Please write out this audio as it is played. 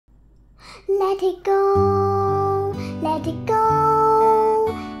Let it go, let it go.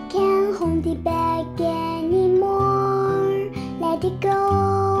 Can't hold it back anymore. Let it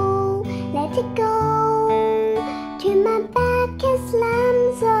go, let it go. Turn my back and slam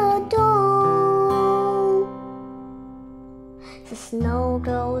the door. The snow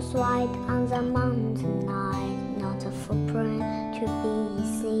goes white on the mountain night, not a footprint to be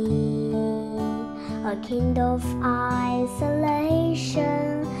seen. A kind of isolation,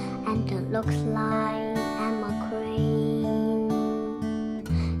 and it looks like I'm a queen.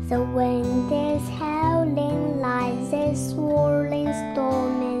 The wind is howling like this swirling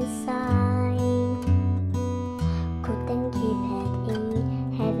storm inside. Couldn't keep it in,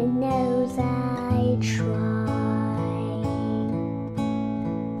 heaven knows I tried.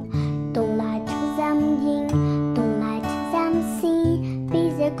 Don't let them in, don't let them see. Be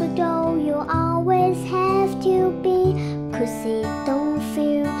the good girl you always have to be. 'Cause it don't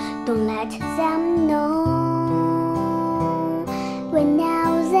feel, don't let them know. When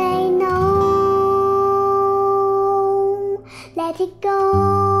now they know. Let it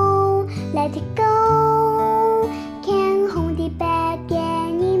go, let it go. Can't hold it back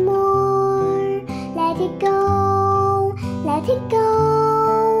anymore. Let it go, let it go.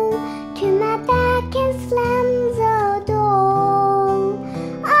 Turn my back and slam the door.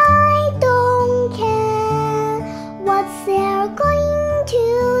 I don't care what they're going to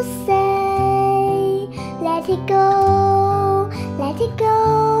say. Let it go, let it go.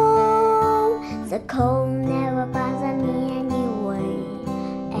 The cold never bothers me anyway.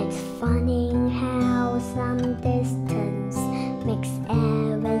 It's funny how some distance makes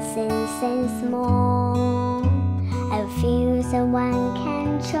everything seem small. I feel someone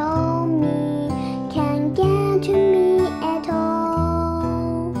control me, can't get to me at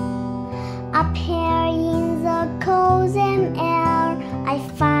all. Up here in the cold and air, I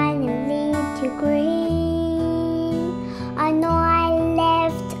finally to breathe. I know I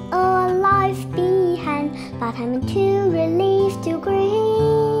left a life behind, but I'm too relieved to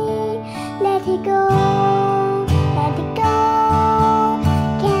grieve. Let it go.